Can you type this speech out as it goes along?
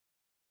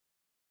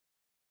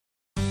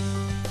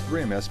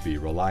Every ESPE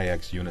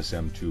RelyX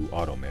Unicem 2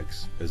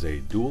 Automix is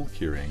a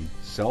dual-curing,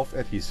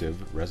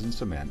 self-adhesive resin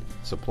cement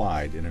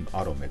supplied in an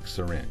Automix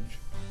syringe.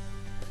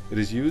 It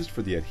is used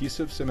for the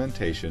adhesive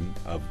cementation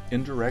of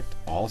indirect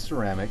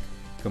all-ceramic,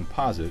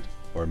 composite,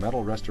 or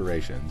metal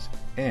restorations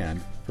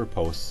and for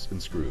posts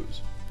and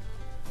screws.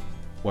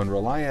 When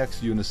RelyX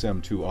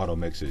Unicem 2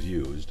 Automix is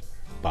used,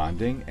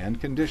 bonding and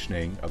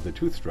conditioning of the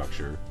tooth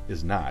structure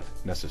is not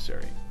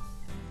necessary.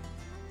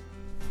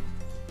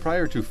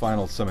 Prior to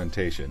final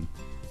cementation,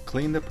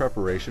 clean the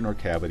preparation or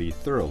cavity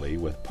thoroughly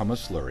with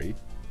pumice slurry,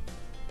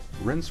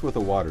 rinse with a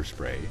water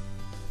spray,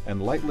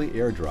 and lightly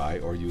air dry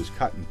or use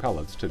cotton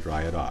pellets to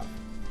dry it off.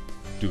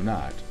 Do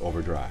not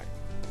overdry.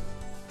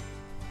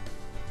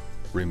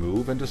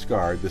 Remove and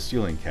discard the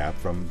sealing cap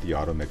from the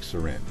Automix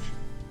syringe.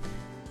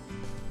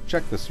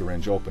 Check the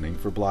syringe opening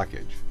for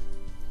blockage.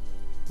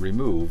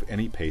 Remove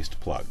any paste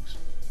plugs.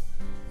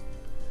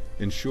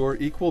 Ensure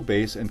equal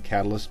base and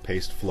catalyst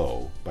paste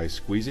flow by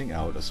squeezing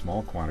out a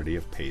small quantity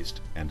of paste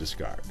and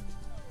discard.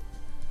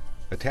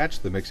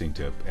 Attach the mixing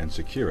tip and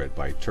secure it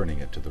by turning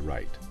it to the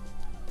right.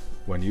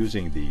 When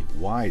using the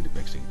wide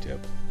mixing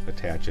tip,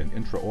 attach an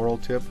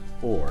intraoral tip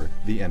or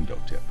the endo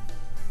tip.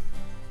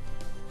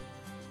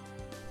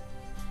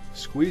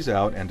 Squeeze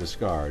out and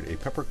discard a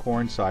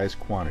peppercorn-sized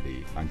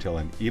quantity until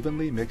an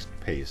evenly mixed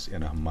paste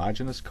in a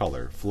homogeneous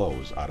color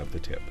flows out of the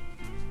tip.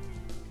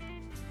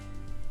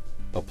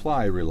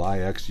 Apply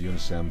RelyX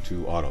Unicem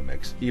 2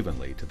 Automix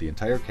evenly to the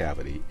entire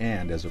cavity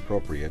and as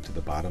appropriate to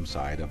the bottom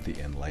side of the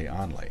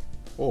inlay-onlay,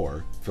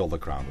 or fill the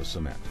crown with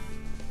cement.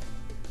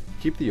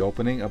 Keep the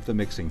opening of the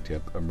mixing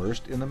tip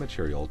immersed in the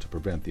material to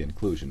prevent the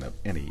inclusion of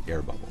any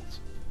air bubbles.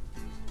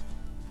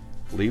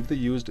 Leave the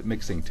used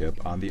mixing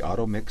tip on the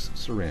Automix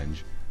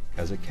syringe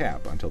as a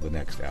cap until the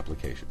next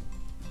application.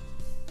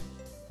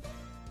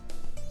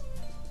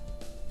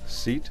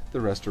 Seat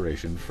the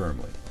restoration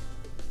firmly.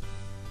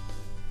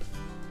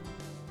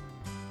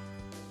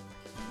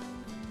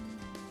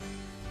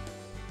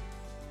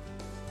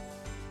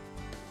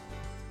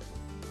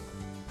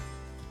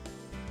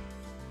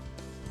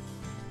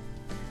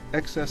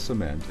 Excess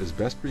cement is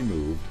best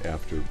removed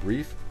after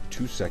brief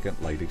 2-second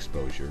light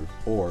exposure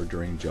or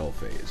during gel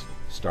phase,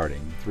 starting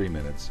 3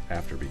 minutes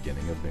after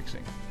beginning of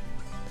mixing.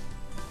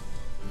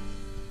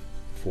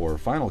 For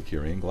final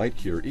curing, light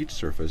cure each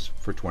surface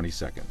for 20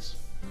 seconds.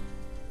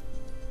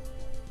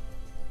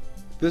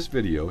 This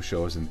video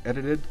shows an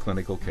edited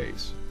clinical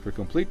case. For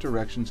complete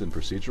directions and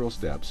procedural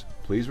steps,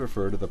 please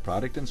refer to the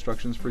product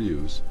instructions for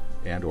use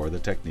and/or the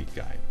technique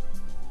guide.